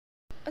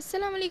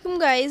Assalamualaikum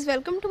guys,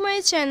 welcome to my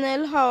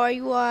channel. How are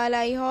you all?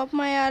 I hope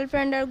my all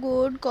friends are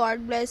good.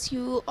 God bless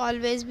you,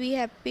 always be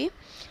happy.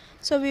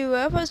 So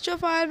viewer, first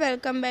of all,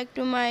 welcome back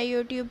to my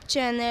YouTube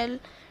channel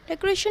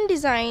Decoration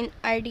Design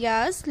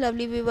Ideas.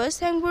 Lovely viewers,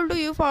 thankful to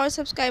you for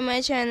subscribing my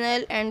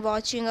channel and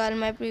watching all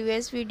my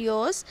previous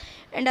videos.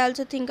 And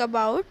also think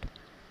about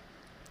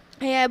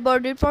I have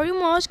bought it for you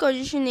most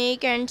gorgeous,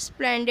 unique and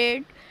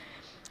splendid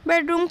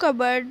bedroom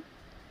cupboard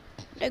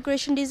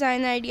decoration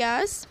design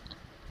ideas.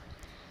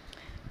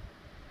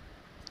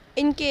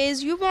 In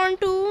case you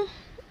want to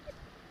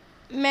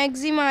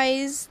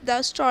maximize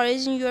the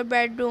storage in your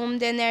bedroom,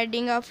 then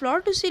adding a floor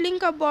to ceiling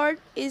cupboard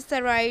is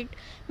the right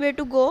way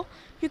to go.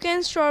 You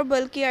can store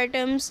bulky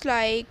items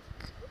like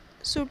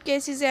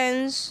suitcases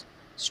and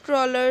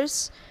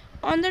strollers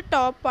on the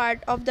top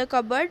part of the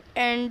cupboard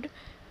and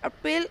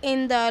fill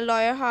in the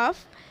lower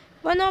half.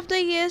 One of the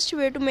easiest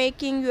way to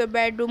making your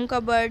bedroom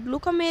cupboard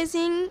look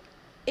amazing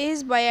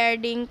is by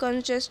adding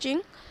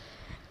contrasting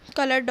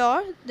color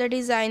door. The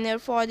designer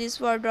for this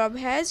wardrobe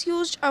has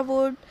used a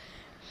wood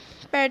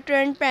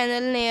patterned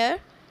panel near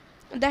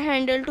the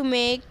handle to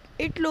make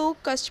it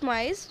look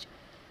customized.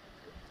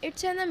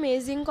 It's an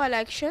amazing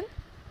collection.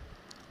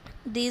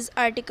 These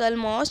article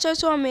most are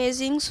so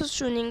amazing, so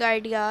stunning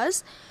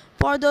ideas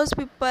for those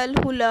people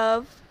who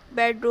love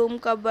bedroom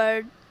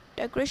cupboard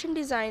decoration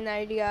design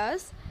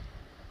ideas.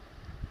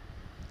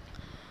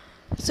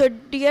 So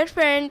dear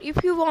friend,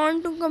 if you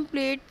want to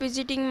complete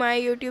visiting my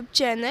YouTube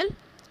channel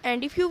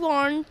and if you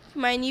want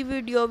my new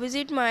video,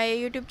 visit my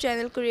YouTube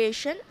channel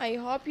creation. I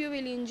hope you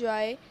will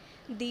enjoy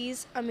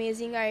these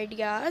amazing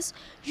ideas.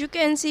 You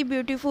can see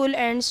beautiful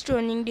and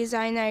stunning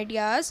design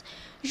ideas.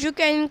 You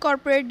can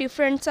incorporate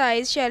different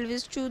size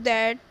shelves to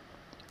that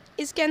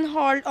it can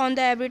hold on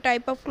the every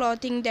type of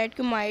clothing that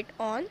you might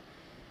own.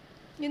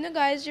 You know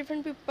guys,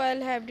 different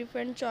people have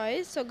different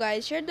choice. So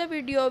guys, share the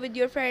video with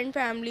your friend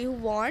family who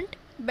want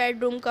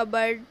bedroom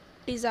cupboard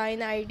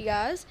design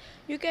ideas.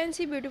 You can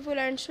see beautiful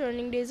and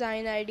stunning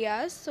design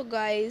ideas. So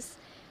guys,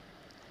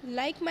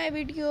 like my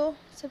video,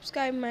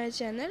 subscribe my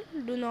channel.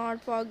 Do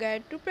not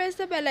forget to press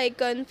the bell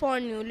icon for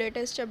new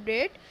latest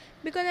update.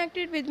 Be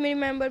connected with me.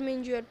 Remember me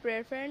in your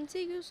prayer friend.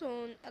 See you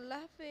soon.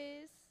 Allah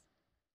Hafiz.